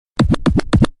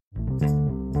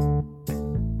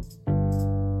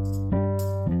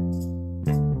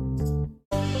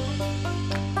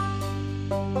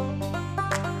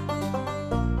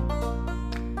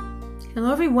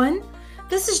Hello everyone,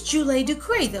 this is Julie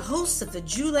Ducre, the host of the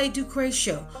Julie Ducre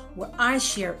Show, where I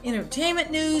share entertainment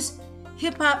news,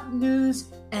 hip-hop news,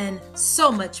 and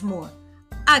so much more.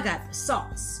 I got the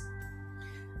sauce.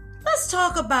 Let's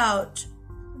talk about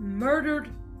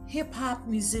murdered hip-hop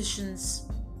musicians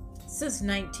since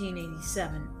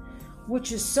 1987,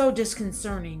 which is so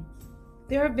disconcerting.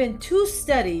 There have been 2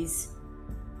 studies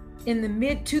in the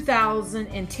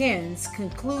mid-2010s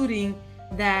concluding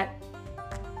that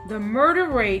the murder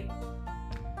rate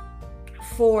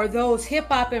for those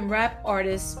hip-hop and rap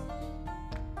artists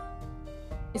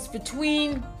is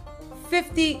between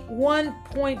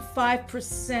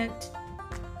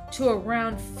 51.5% to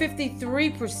around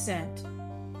 53%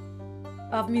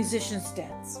 of musicians'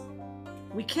 deaths.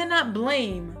 We cannot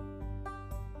blame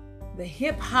the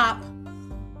hip-hop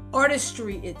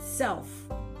artistry itself,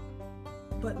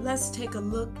 but let's take a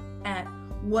look at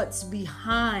what's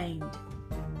behind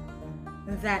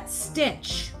that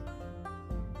stench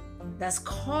that's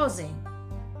causing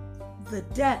the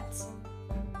deaths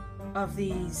of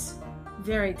these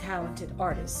very talented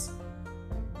artists.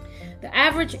 The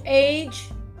average age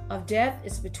of death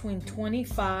is between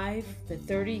 25 to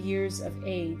 30 years of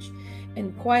age,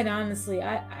 and quite honestly,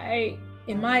 I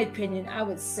in my opinion, I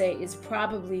would say it's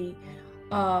probably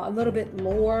a little bit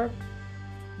lower,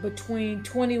 between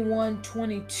 21,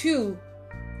 22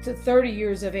 to 30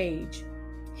 years of age.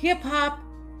 Hip-hop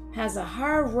has a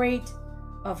higher rate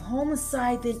of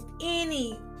homicide than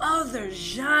any other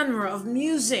genre of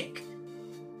music,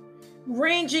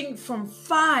 ranging from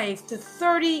 5 to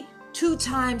 32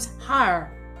 times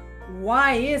higher.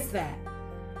 Why is that?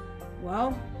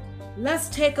 Well, let's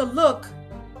take a look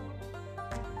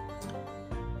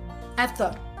at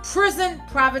the prison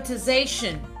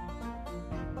privatization.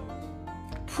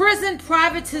 Prison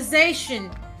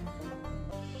privatization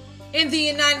in the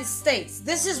United States.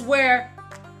 This is where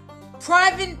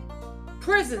private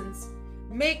prisons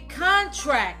make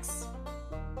contracts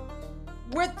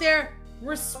with their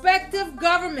respective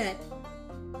government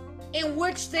in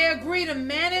which they agree to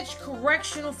manage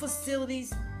correctional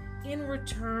facilities in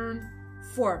return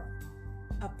for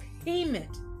a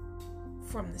payment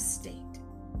from the state.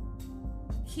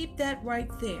 Keep that right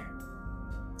there.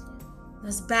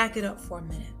 Let's back it up for a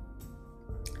minute.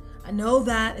 I know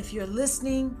that if you're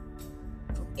listening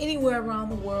from anywhere around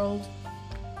the world,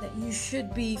 that you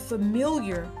should be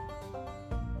familiar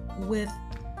with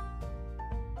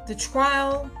the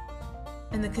trial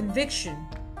and the conviction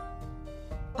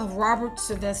of Robert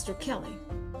Sylvester Kelly.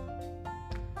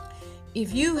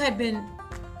 If you had been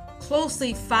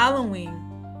closely following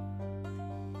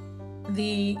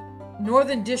the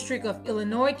Northern District of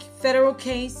Illinois federal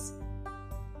case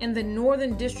and the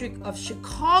Northern District of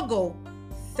Chicago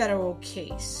federal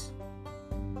case,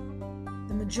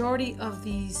 the majority of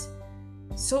these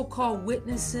so-called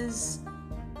witnesses,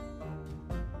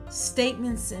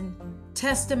 statements, and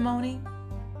testimony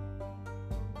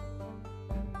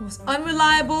was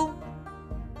unreliable,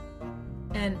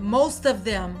 and most of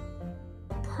them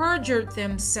perjured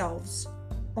themselves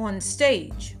on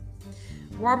stage.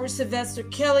 Robert Sylvester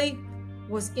Kelly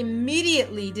was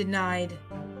immediately denied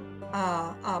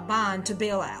a bond to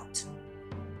bail out.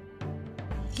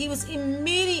 He was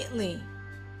immediately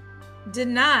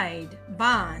denied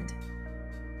bond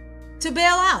to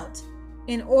bail out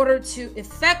in order to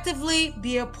effectively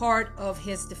be a part of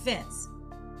his defense.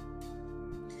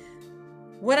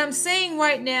 What I'm saying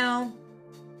right now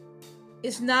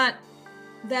is not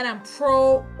that I'm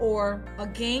pro or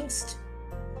against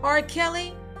R.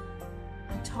 Kelly.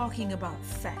 I'm talking about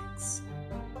facts.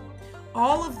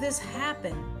 All of this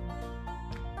happened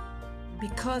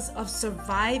because of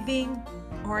Surviving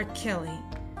R. Kelly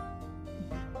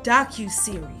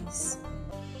docuseries,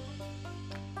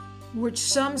 which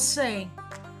some say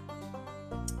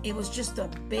it was just a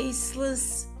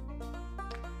baseless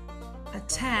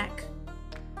attack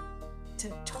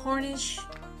to tarnish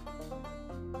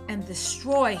and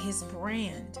destroy his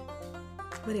brand.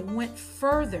 But it went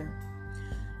further.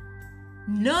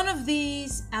 None of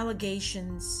these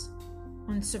allegations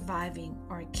on Surviving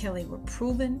R. Kelly were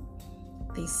proven.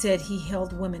 They said he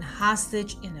held women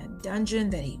hostage in a dungeon,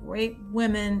 that he raped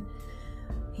women,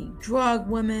 he drugged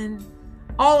women.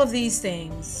 All of these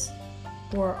things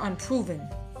were unproven.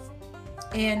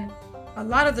 And a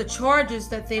lot of the charges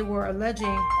that they were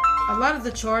alleging,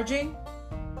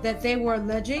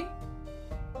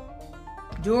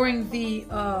 during the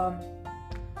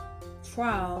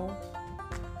trial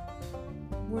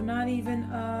were not even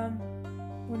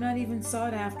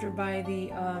sought after by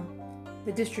the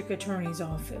district attorney's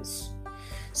office.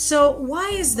 So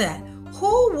why is that?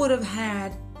 Who would have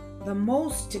had the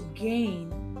most to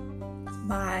gain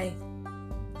by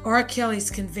R.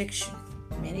 Kelly's conviction.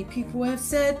 Many people have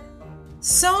said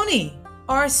Sony,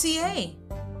 RCA,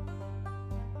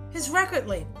 his record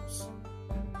labels,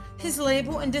 his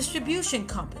label and distribution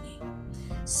company.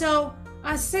 So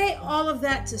I say all of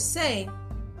that to say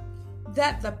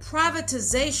that the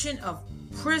privatization of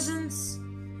prisons,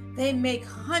 they make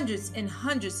hundreds and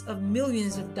hundreds of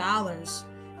millions of dollars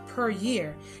per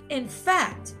year. In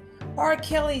fact, R.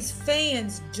 Kelly's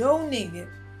fans donated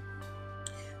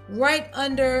right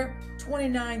under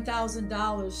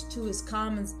 $29,000 to his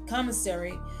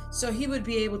commissary, so he would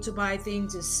be able to buy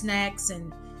things as snacks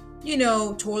and,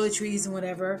 toiletries and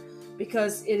whatever,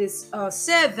 because it is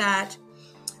said that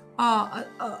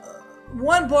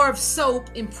one bar of soap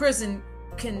in prison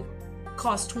can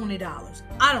cost $20.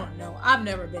 I don't know. I've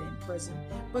never been in prison,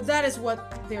 but that is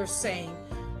what they're saying,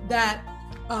 that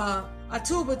a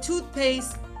tube of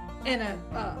toothpaste and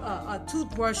a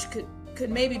toothbrush could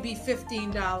maybe be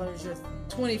 $15 or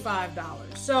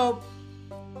 $25. So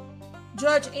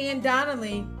Judge Ann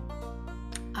Donnelly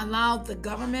allowed the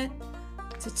government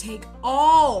to take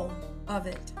all of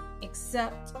it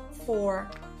except for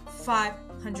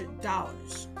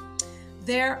 $500.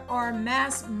 There are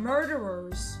mass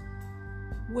murderers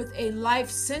with a life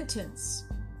sentence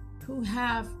who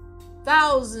have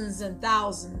thousands and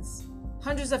thousands,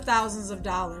 hundreds of thousands of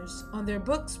dollars on their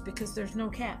books because there's no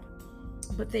cap.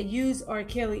 But they use R.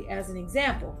 Kelly as an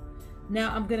example.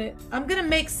 Now I'm gonna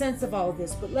make sense of all of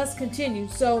this, but let's continue.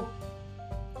 So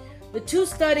the two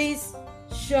studies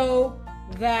show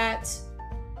that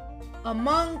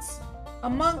amongst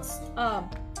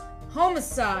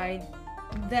homicide,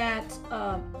 that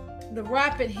the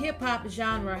rap and hip hop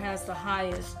genre has the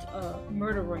highest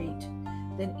murder rate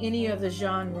than any other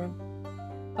genre.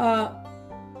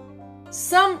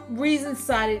 Some reasons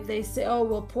cited, they say,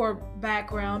 poor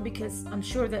background, because I'm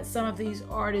sure that some of these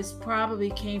artists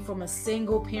probably came from a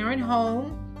single parent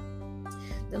home,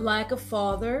 the lack of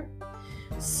father.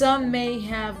 Some may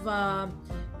have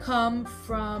come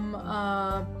from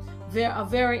a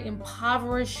very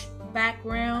impoverished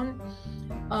background.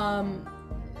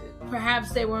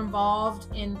 Perhaps they were involved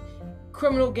in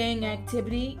criminal gang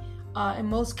activity, in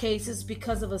most cases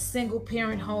because of a single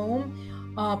parent home.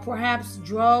 Perhaps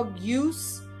drug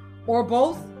use, or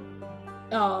both,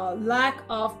 lack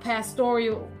of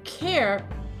pastoral care.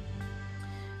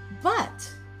 But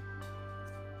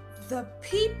the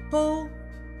people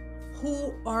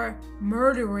who are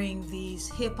murdering these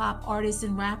hip-hop artists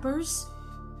and rappers,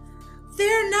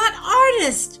 they're not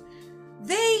artists.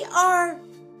 They are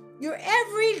your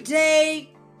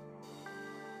everyday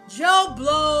Joe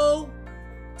Blow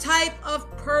type of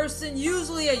person,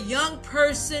 usually a young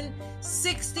person,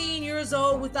 16 years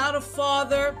old, without a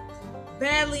father,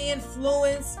 badly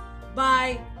influenced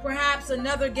by perhaps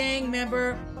another gang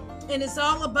member. And it's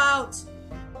all about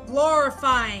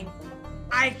glorifying,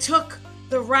 I took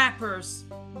the rapper's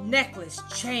necklace,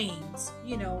 chains,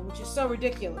 which is so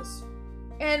ridiculous.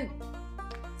 And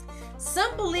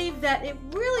some believe that it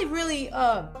really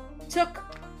took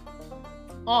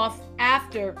off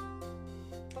after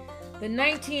the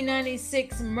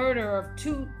 1996 murder of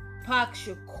Tupac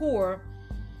Shakur,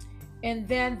 and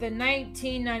then the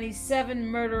 1997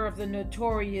 murder of the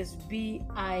notorious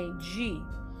B.I.G.,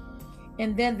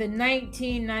 and then the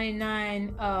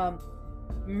 1999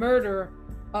 murder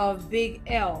of Big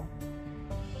L.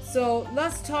 So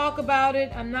let's talk about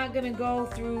it. I'm not going to go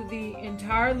through the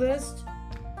entire list,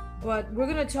 but we're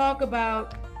going to talk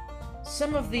about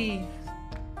some of the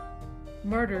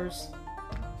murders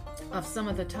of some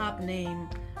of the top name,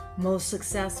 most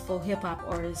successful hip-hop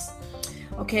artists.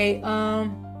 Okay,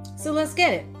 so let's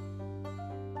get it.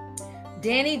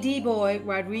 Danny D-Boy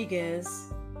Rodriguez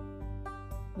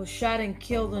was shot and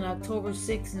killed on October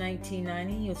 6,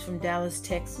 1990. He was from Dallas,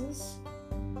 Texas.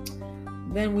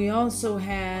 Then we also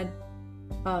had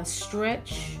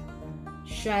Stretch,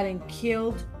 shot and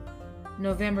killed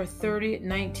November 30th,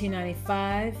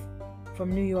 1995,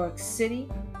 from New York City,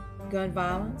 gun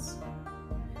violence.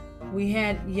 We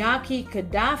had Yaki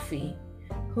Gaddafi,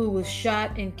 who was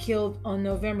shot and killed on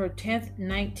November 10th,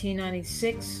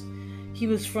 1996. He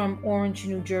was from Orange,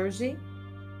 New Jersey.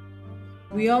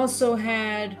 We also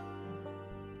had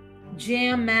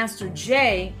Jam Master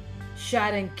Jay,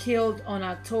 shot and killed on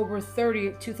October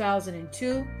 30th,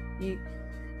 2002. He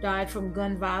died from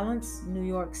gun violence, New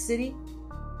York City.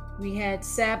 We had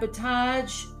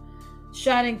Sabotage,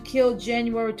 shot and killed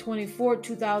January 24th,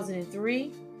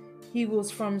 2003. He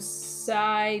was from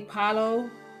Sao Paulo,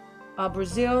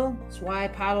 Brazil. Sao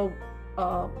Paulo,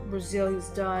 Brazil.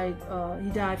 He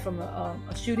died from a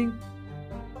shooting.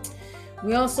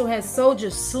 We also had Soulja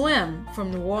Slim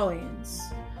from New Orleans.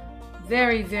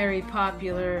 very, very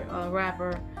popular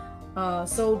rapper,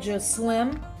 Soulja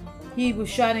Slim. He was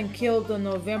shot and killed on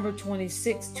November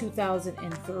 26,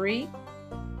 2003.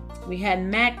 We had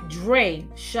Mac Dre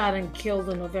shot and killed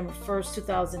on November 1st,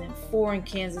 2004 in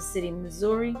Kansas City,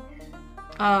 Missouri.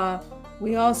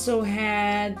 We also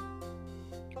had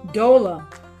Dola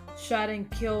shot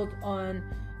and killed on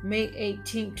May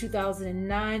 18,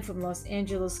 2009 from Los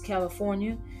Angeles,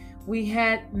 California. We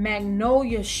had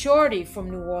Magnolia Shorty from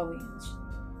New Orleans,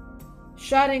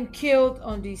 shot and killed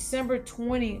on December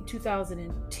 20,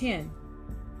 2010.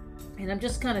 And I'm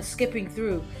just kind of skipping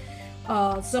through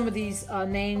some of these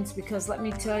names because let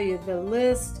me tell you, the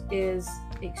list is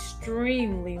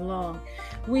extremely long.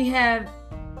 We have,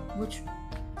 which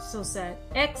so sad,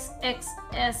 XXS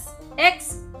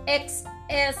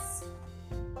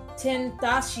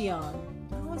Tentacion.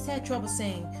 I always had trouble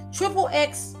saying Triple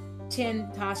X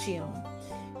Tentacion.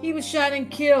 He was shot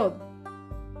and killed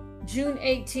June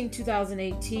 18,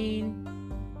 2018,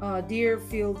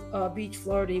 Deerfield Beach,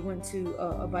 Florida. He went to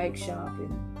a bike shop,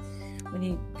 and when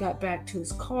he got back to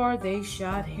his car, they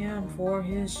shot him for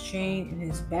his chain and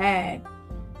his bag.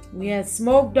 We had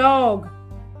Smoke Dog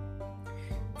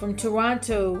from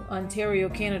Toronto, Ontario,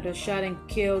 Canada, shot and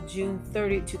killed June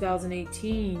 30,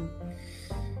 2018.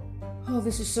 Oh,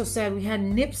 this is so sad. We had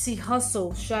Nipsey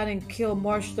Hussle shot and killed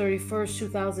March 31st,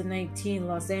 2019,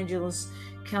 Los Angeles,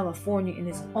 California, in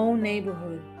his own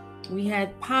neighborhood. We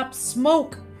had Pop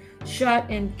Smoke shot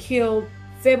and killed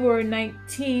February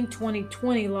 19,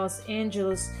 2020, Los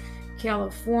Angeles,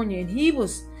 California. And he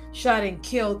was shot and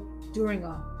killed during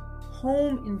a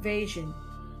home invasion.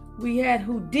 We had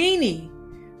Houdini,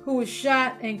 who was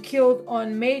shot and killed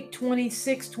on May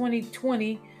 26,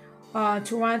 2020,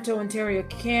 Toronto, Ontario,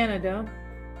 Canada.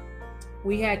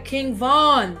 We had King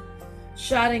Von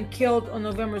shot and killed on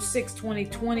November 6,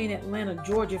 2020 in Atlanta,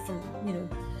 Georgia from,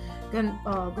 gun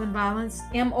violence.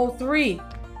 MO3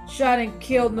 shot and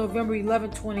killed November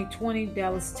 11, 2020,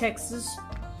 Dallas, Texas.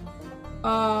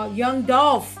 Young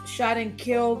Dolph shot and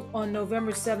killed on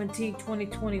November 17,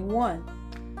 2021.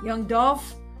 Young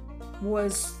Dolph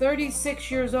was 36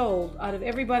 years old. Out of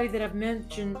everybody that I've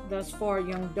mentioned thus far,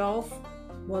 Young Dolph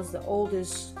was the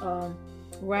oldest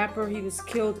rapper. He was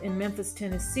killed in Memphis,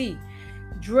 Tennessee.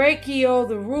 Drakeo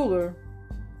the Ruler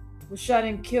was shot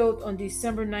and killed on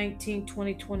December 19,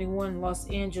 2021 in Los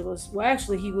Angeles. Well,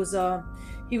 actually, he was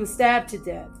stabbed to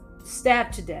death.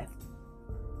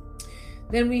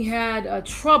 Then we had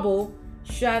Trouble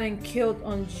shot and killed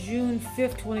on June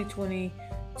 5th,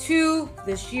 2022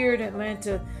 this year in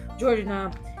Atlanta, Georgia.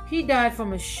 Now, he died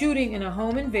from a shooting in a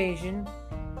home invasion.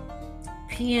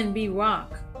 PNB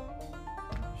Rock.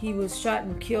 He was shot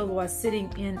and killed while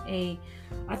sitting in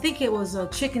I think it was a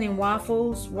Chicken and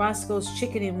Waffles, Roscoe's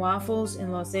Chicken and Waffles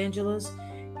in Los Angeles.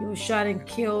 He was shot and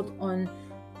killed on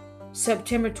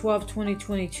September 12,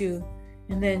 2022.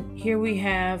 And then here we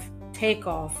have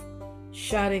Takeoff,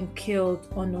 shot and killed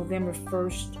on November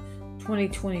 1st,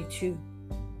 2022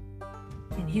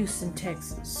 in Houston,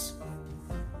 Texas.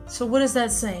 So what does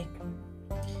that say?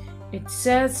 It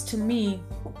says to me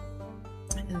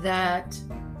that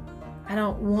I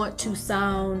don't want to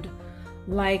sound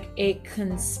like a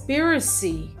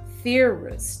conspiracy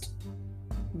theorist,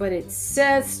 but it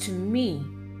says to me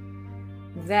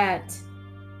that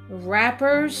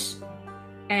rappers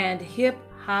and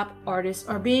hip-hop artists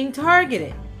are being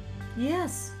targeted.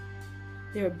 Yes,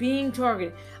 they're being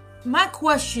targeted. My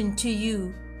question to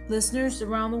you, listeners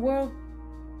around the world,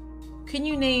 can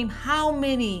you name how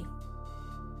many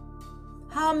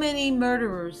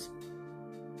murderers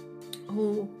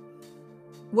who,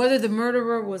 whether the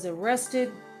murderer was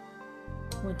arrested,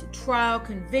 went to trial,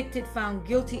 convicted, found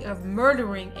guilty of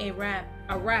murdering a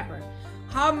rapper,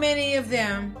 how many of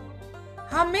them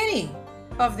are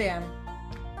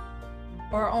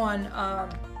on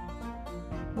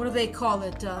what do they call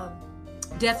it,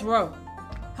 death row?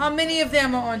 How many of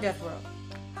them are on death row?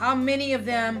 How many of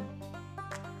them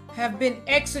have been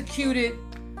executed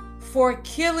for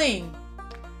killing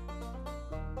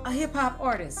a hip-hop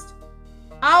artist?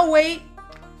 I'll wait.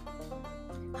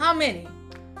 How many?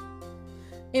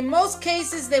 In most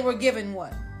cases, they were given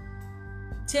what?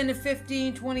 10 to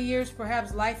 15, 20 years,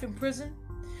 perhaps life in prison.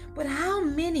 But how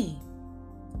many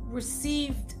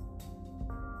received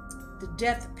the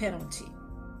death penalty?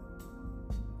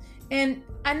 And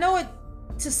I know it,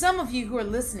 to some of you who are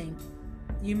listening,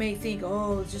 you may think,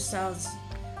 oh, it just sounds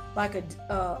like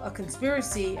a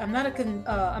conspiracy. I'm not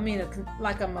I'm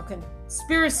a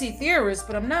conspiracy theorist,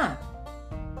 but I'm not.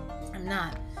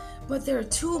 But there are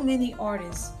too many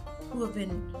artists who have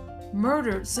been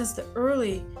murdered since the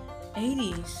early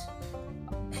 80s.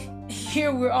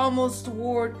 Here we're almost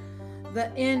toward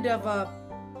the end of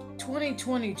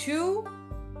 2022,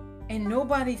 and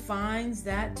nobody finds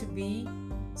that to be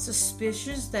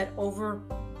suspicious that over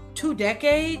 2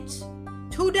 decades,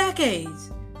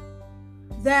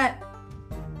 that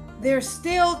they're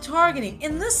still targeting.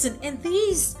 And listen, and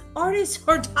these artists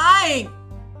are dying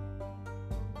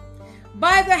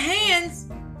by the hands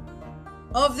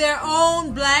of their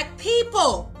own black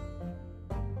people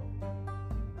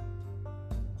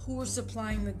who are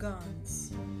supplying the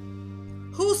guns.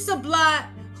 Who supplied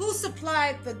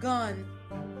the gun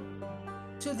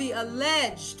to the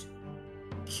alleged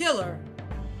killer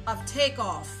of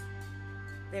Takeoff?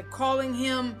 They're calling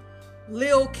him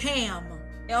Lil Cam,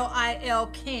 Lil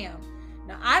Cam.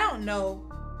 Now, I don't know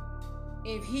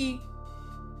if he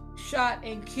shot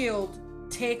and killed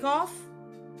Takeoff,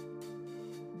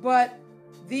 but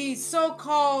the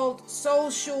so-called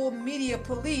social media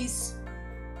police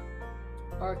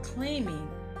are claiming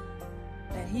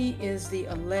that he is the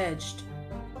alleged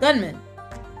gunman.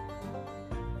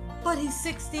 But he's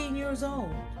 16 years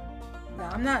old. Now,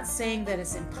 I'm not saying that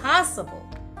it's impossible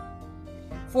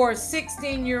for a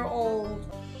 16-year-old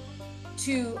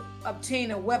to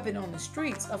obtain a weapon on the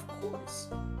streets, of course.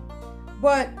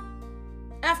 But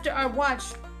after I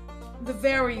watched the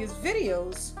various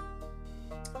videos,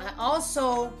 I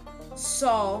also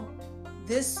saw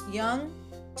this young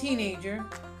teenager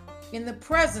in the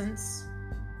presence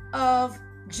of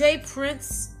J.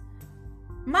 Prince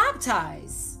Mob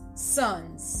Ties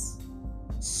sons.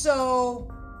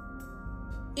 So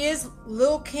is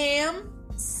Lil Cam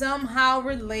somehow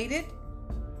related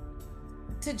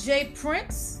to J.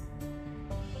 Prince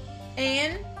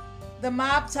and the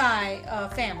Mob Tie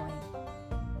family?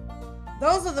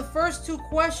 Those are the first two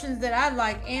questions that I'd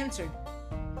like answered.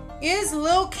 Is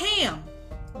Lil Cam,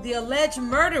 the alleged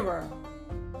murderer,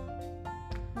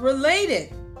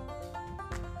 related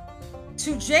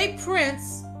to J.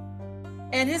 Prince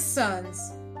and his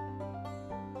sons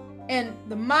and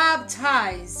the Mob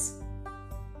Ties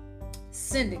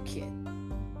syndicate?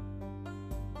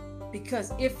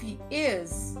 Because if he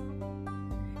is,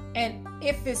 and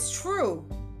if it's true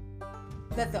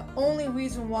that the only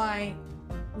reason why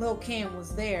Lil Cam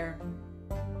was there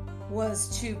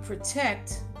was to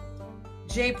protect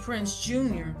J. Prince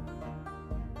Jr.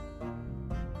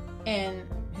 and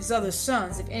his other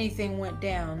sons, if anything went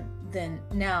down, then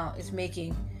now it's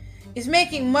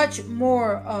making much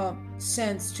more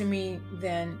sense to me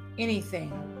than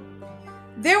anything.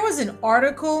 There was an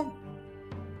article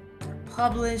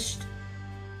published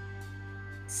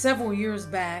several years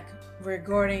back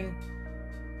regarding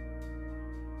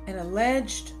an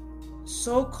alleged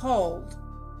so-called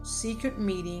secret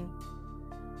meeting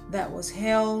that was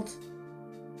held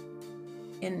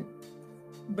in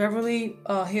Beverly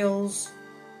Hills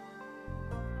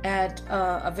at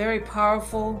a very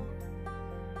powerful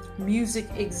music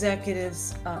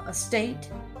executive's estate,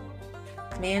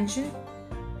 mansion.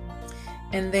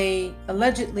 And they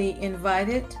allegedly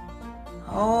invited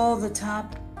all the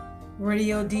top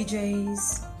radio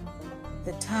DJs,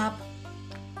 the top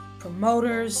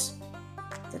promoters,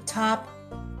 the top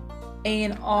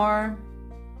A&R,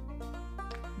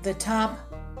 the top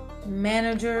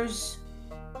managers,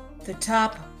 the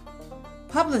top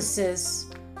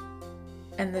publicists,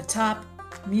 and the top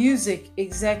music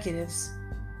executives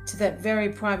to that very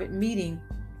private meeting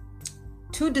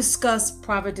to discuss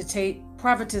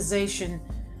privatization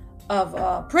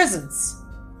of prisons.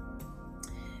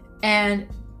 And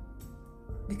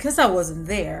because I wasn't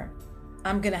there,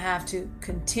 I'm going to have to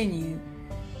continue.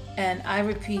 And I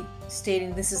repeat,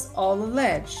 stating this is all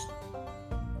alleged.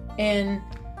 And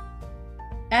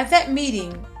at that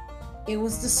meeting, it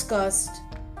was discussed,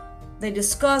 they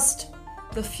discussed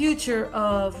the future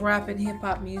of rap and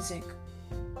hip-hop music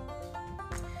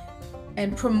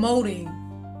and promoting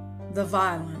the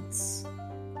violence,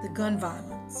 the gun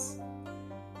violence,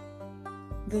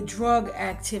 the drug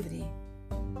activity,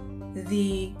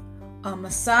 the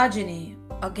misogyny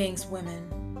against women,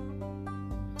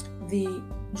 the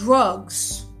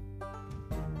drugs,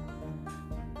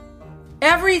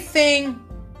 everything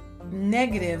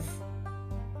negative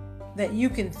that you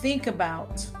can think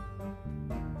about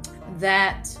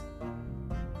that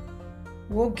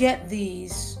will get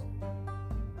these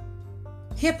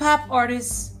hip-hop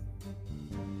artists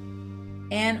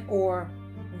and or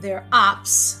their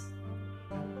ops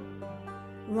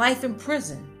life in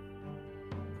prison.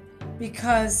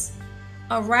 Because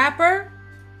a rapper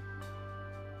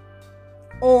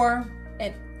or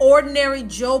an ordinary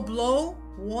Joe Blow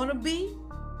wannabe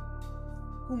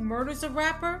who murders a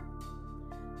rapper,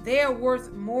 they are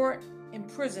worth more in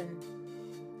prison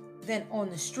than on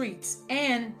the streets.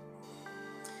 And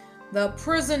The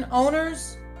prison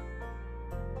owners,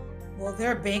 well,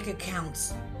 their bank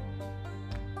accounts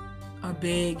are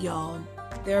big, y'all.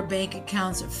 Their bank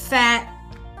accounts are fat.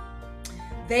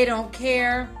 They don't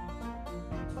care.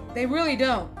 They really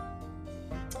don't.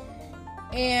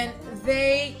 And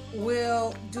they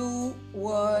will do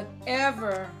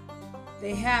whatever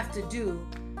they have to do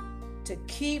to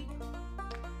keep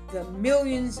the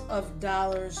millions of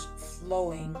dollars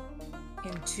flowing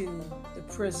into the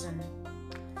prison.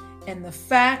 And the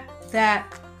fact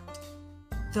that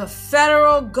the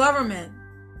federal government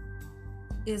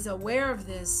is aware of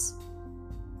this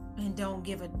and don't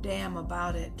give a damn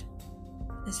about it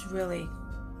is really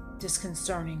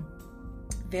disconcerting.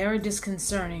 Very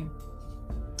disconcerting.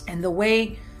 And the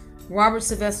way Robert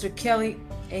Sylvester Kelly,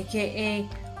 aka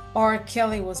R.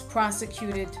 Kelly, was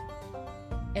prosecuted,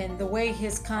 and the way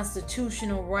his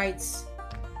constitutional rights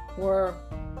were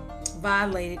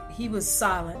violated, he was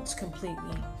silenced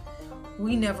completely.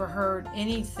 We never heard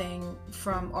anything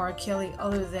from R. Kelly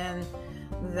other than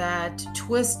that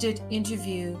twisted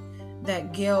interview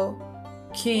that Gayle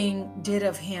King did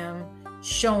of him,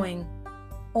 showing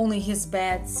only his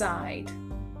bad side.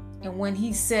 And when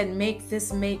he said, "Make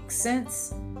this make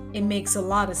sense," it makes a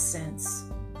lot of sense.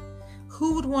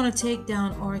 Who would want to take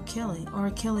down R. Kelly?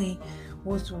 R. Kelly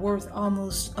was worth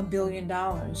almost $1 billion.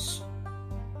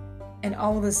 And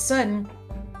all of a sudden,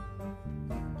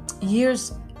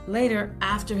 years later,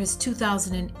 after his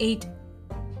 2008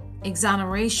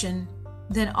 exoneration,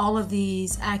 then all of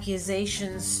these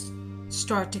accusations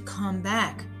start to come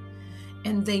back.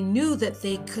 And they knew that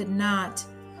they could not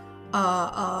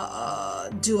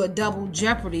do a double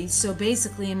jeopardy. So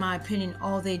basically, in my opinion,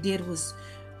 all they did was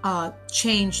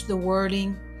change the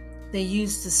wording. They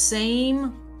used the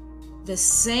same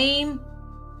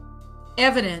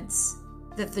evidence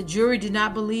that the jury did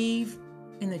not believe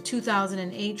in the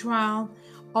 2008 trial.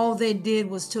 All they did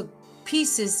was took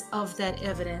pieces of that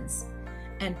evidence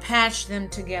and patched them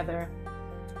together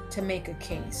to make a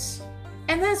case.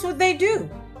 And that's what they do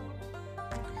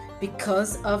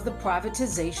because of the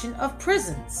privatization of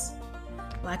prisons.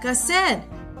 Like I said,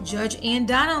 Judge Ann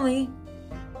Donnelly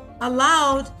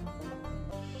allowed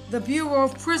the Bureau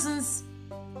of Prisons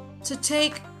to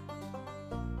take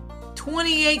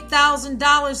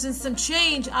 $28,000 and some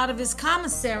change out of his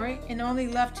commissary and only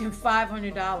left him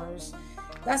 $500.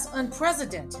 That's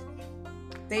unprecedented.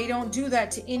 They don't do that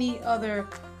to any other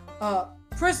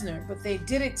prisoner, but they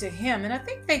did it to him. And I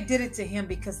think they did it to him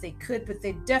because they could, but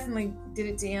they definitely did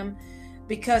it to him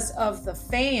because of the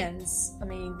fans. I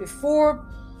mean, before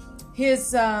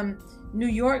his New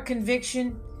York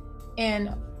conviction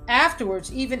and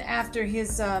afterwards, even after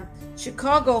his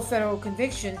Chicago federal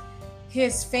conviction,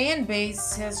 his fan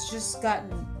base has just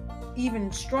gotten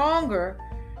even stronger.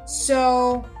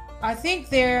 So I think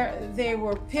they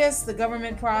were pissed. The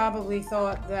government probably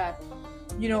thought that,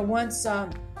 once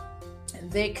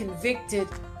they convicted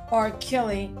R.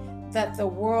 Kelly, that the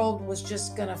world was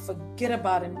just going to forget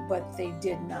about him, but they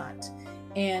did not.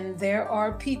 And there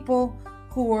are people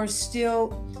who are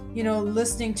still,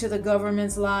 listening to the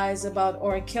government's lies about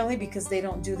R. Kelly because they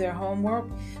don't do their homework.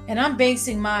 And I'm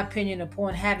basing my opinion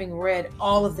upon having read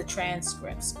all of the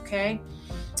transcripts, okay?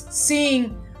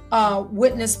 Seeing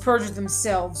witness perjure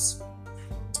themselves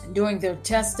during their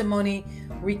testimony,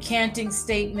 recanting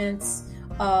statements,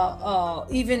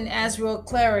 even Azriel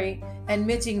Clary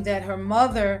admitting that her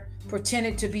mother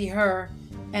pretended to be her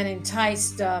and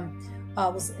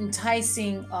was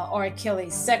enticing R. Kelly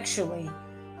sexually,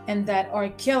 and that R.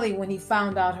 Kelly, when he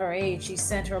found out her age, he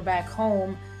sent her back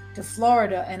home to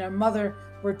Florida, and her mother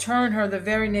returned her the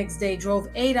very next day, drove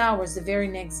 8 hours the very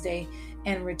next day,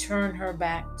 and returned her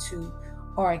back to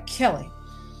R. Kelly.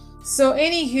 So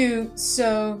anywho,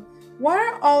 why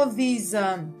are all of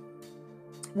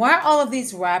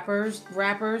these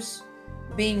rappers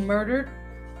being murdered?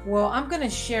 Well, I'm going to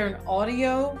share an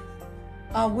audio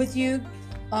with you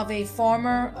of a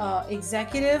former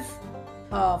executive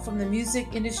from the music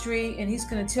industry, and he's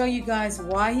going to tell you guys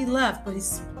why he left, but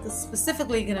he's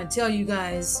specifically going to tell you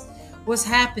guys what's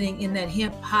happening in that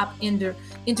hip-hop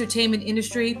entertainment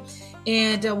industry,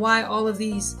 and why all of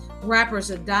these rappers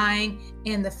are dying,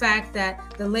 and the fact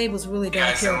that the labels really don't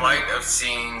care. Guys, in light of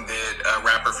seeing that a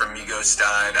rapper from Migos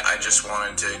died, I just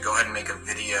wanted to go ahead and make a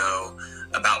video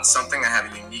about something I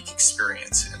have a unique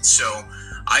experience in. So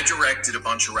I directed a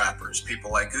bunch of rappers,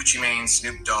 people like Gucci Mane,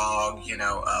 Snoop Dogg,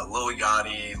 Lil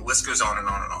Yachty, the list goes on and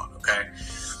on and on, okay?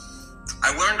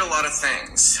 I learned a lot of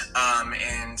things,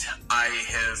 and I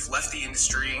have left the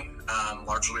industry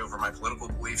largely over my political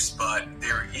beliefs, but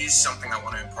there is something I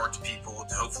want to impart to people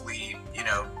to hopefully,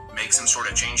 make some sort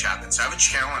of change happen. So I have a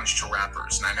challenge to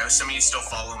rappers, and I know some of you still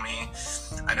follow me.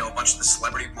 I know a bunch of the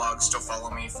celebrity blogs still follow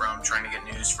me from trying to get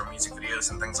news from music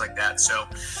videos and things like that. So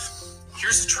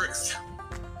here's the truth.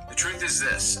 The truth is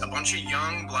this: a bunch of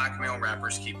young black male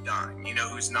rappers keep dying. You know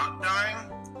who's not dying?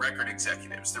 Record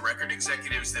executives. The record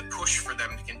executives that push for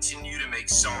them to continue to make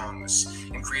songs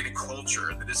and create a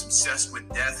culture that is obsessed with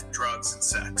death, drugs, and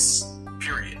sex.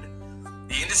 Period.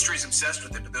 The industry's obsessed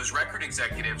with it, but those record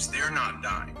executives, they're not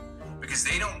dying because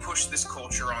they don't push this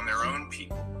culture on their own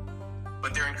people,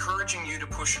 but they're encouraging you to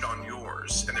push it on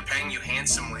yours, and they're paying you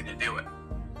handsomely to do it.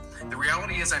 The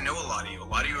reality is, I know a lot of you. A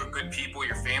lot of you are good people.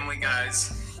 You're family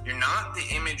guys. You're not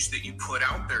the image that you put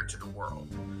out there to the world.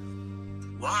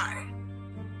 Why?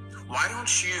 Why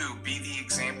don't you be the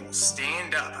example?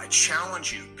 Stand up. I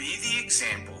challenge you. Be the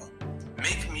example.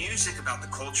 Make music about the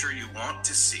culture you want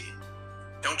to see.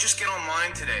 Don't just get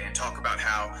online today and talk about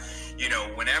how,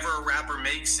 whenever a rapper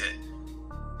makes it,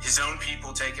 his own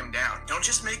people take him down. Don't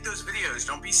just make those videos.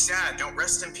 Don't be sad. Don't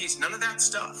rest in peace. None of that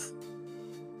stuff.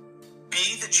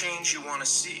 Be the change you want to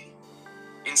see.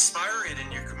 Inspire it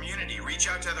in your community. Reach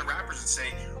out to other rappers and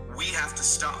say, we have to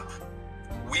stop.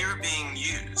 We're being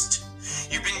used.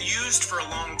 You've been used for a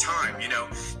long time.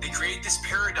 They create this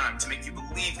paradigm to make you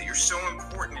believe that you're so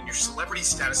important and your celebrity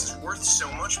status is worth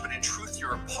so much, but in truth,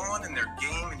 you're a pawn in their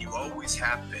game, and you always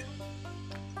have been.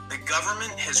 The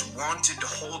government has wanted to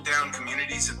hold down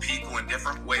communities of people in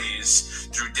different ways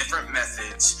through different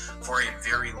methods for a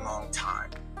very long time.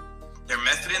 Their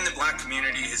method in the black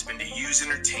community has been to use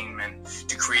entertainment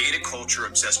to create a culture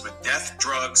obsessed with death,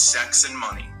 drugs, sex, and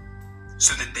money,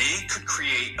 so that they could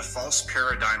create a false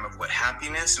paradigm of what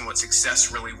happiness and what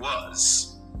success really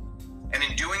was. And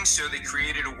in doing so, they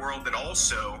created a world that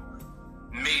also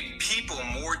made people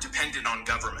more dependent on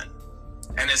government,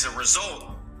 and as a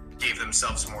result, gave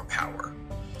themselves more power.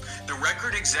 The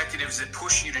record executives that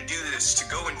push you to do this, to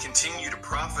go and continue to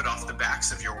profit off the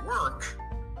backs of your work,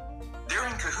 they're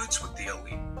in cahoots with the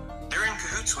elite. They're in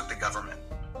cahoots with the government.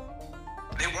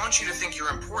 They want you to think you're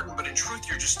important, but in truth,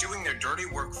 you're just doing their dirty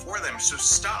work for them, so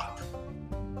stop.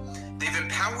 They've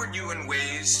empowered you in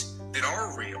ways that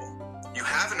are real. You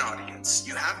have an audience,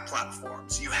 you have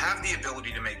platforms, you have the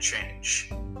ability to make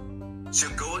change. So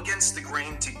go against the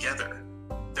grain together.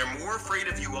 They're more afraid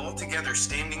of you all together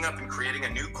standing up and creating a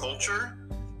new culture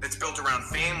that's built around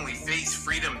family, faith,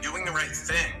 freedom, doing the right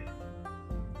thing,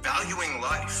 valuing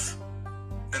life,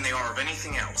 than they are of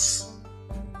anything else.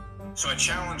 So I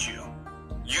challenge you.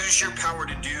 Use your power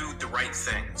to do the right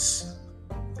things.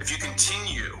 If you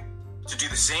continue to do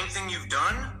the same thing you've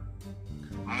done,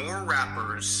 more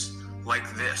rappers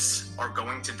like this are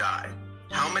going to die.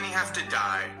 How many have to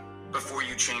die before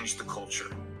you change the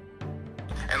culture?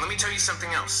 And let me tell you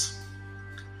something else.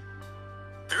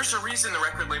 There's a reason the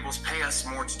record labels pay us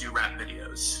more to do rap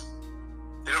videos.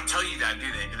 They don't tell you that, do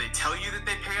they? Do they tell you that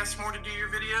they pay us more to do your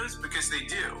videos? Because they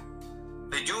do.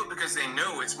 They do it because they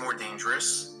know it's more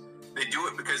dangerous. They do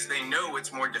it because they know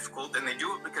it's more difficult, and they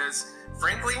do it because,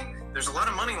 frankly, there's a lot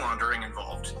of money laundering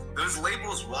involved. Those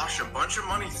labels wash a bunch of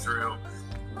money through.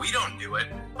 We don't do it,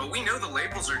 but we know the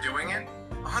labels are doing it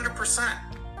 100%.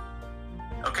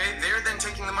 Okay, they're then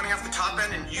taking the money off the top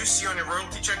end, and you see on your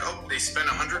royalty check, oh, they spent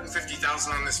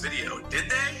 $150,000 on this video. Did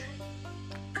they?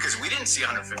 Because we didn't see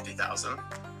 $150,000.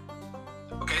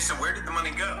 Okay, so where did the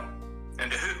money go?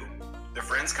 And to who? Their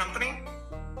friend's company?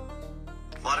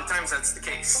 A lot of times that's the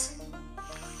case.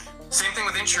 Same thing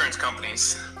with insurance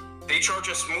companies. They charge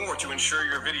us more to insure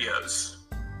your videos.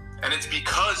 And it's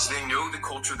because they know the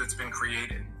culture that's been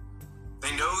created.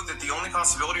 They know that the only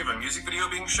possibility of a music video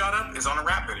being shot up is on a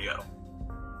rap video.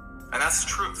 And that's the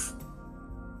truth.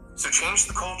 So change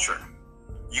the culture.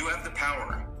 You have the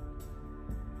power.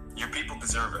 Your people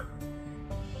deserve it.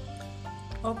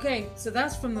 Okay, so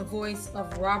that's from the voice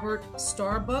of Robert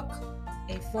Starbuck,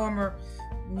 a former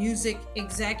music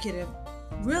executive,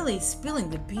 really spilling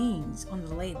the beans on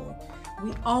the label.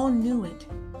 We all knew it.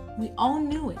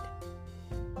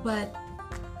 But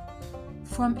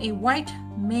from a white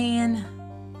man,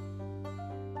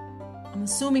 I'm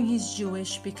assuming he's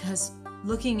Jewish because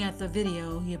looking at the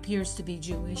video, he appears to be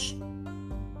Jewish.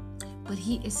 But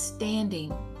he is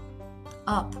standing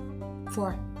up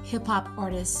for hip-hop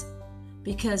artists,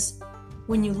 because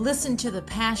when you listen to the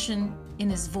passion in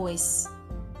his voice,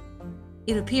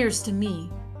 it appears to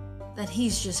me that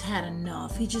he's just had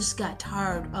enough. He just got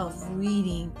tired of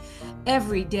reading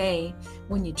every day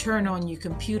when you turn on your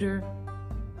computer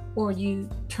or you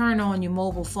turn on your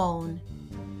mobile phone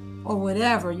or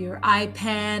whatever, your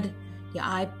iPad,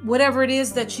 whatever it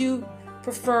is that you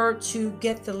prefer to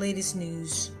get the latest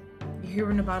news. You're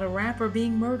hearing about a rapper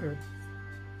being murdered.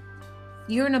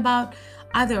 hearing about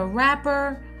either a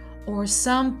rapper or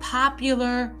some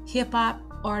popular hip hop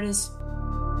artist.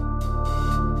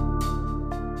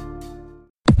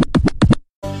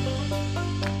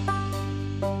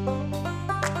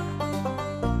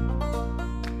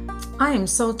 I am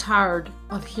so tired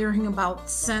of hearing about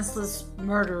senseless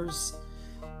murders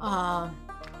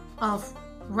of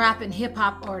rap and hip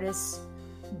hop artists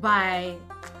by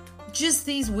just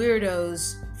these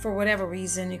weirdos for whatever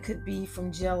reason. It could be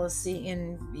from jealousy,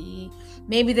 envy.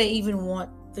 Maybe they even want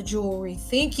the jewelry,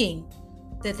 thinking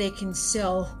that they can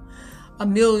sell $1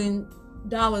 million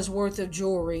worth of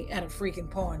jewelry at a freaking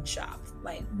pawn shop.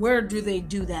 Like, where do they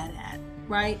do that at,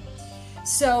 right?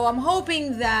 So I'm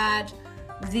hoping that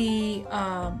the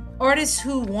artists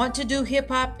who want to do hip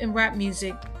hop and rap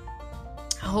music,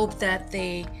 I hope that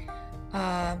they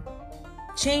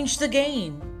change the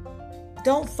game.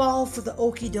 Don't fall for the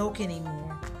okie doke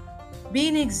anymore. Be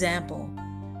an example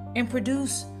and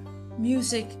produce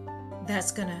music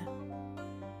that's gonna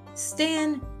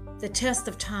stand the test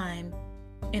of time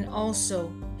and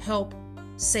also help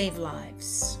save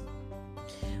lives.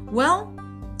 Well,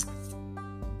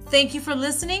 thank you for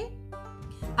listening.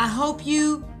 I hope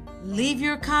you leave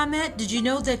your comment. Did you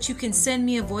know that you can send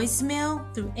me a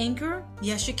voicemail through Anchor?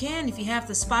 Yes, you can. If you have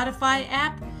the Spotify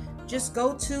app, just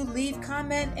go to leave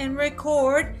comment and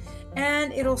record,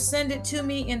 and it'll send it to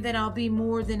me, and then I'll be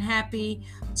more than happy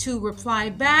to reply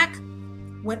back.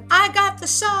 When I got the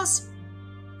sauce,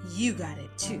 you got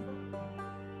it too.